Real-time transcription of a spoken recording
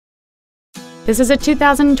This is a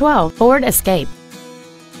 2012 Ford Escape.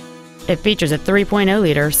 It features a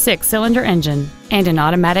 3.0-liter 6-cylinder engine and an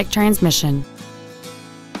automatic transmission.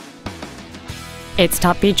 Its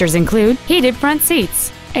top features include heated front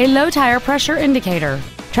seats, a low tire pressure indicator,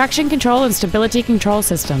 traction control and stability control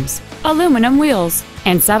systems, aluminum wheels,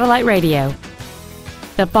 and satellite radio.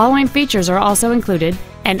 The following features are also included: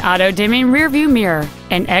 an auto-dimming rearview mirror,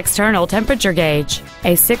 an external temperature gauge,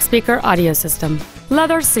 a 6-speaker audio system,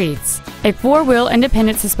 leather seats, a 4-wheel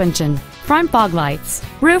independent suspension, front fog lights,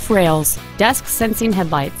 roof rails, dusk sensing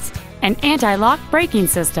headlights, an anti-lock braking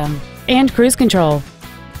system, and cruise control.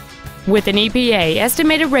 With an EPA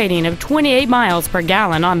estimated rating of 28 miles per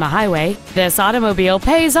gallon on the highway, this automobile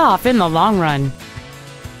pays off in the long run.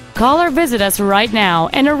 Call or visit us right now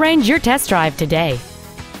and arrange your test drive today.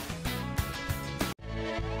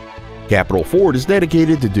 Capital Ford is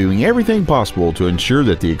dedicated to doing everything possible to ensure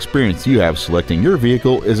that the experience you have selecting your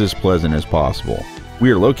vehicle is as pleasant as possible.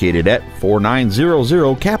 We are located at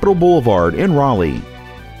 4900 Capital Boulevard in Raleigh.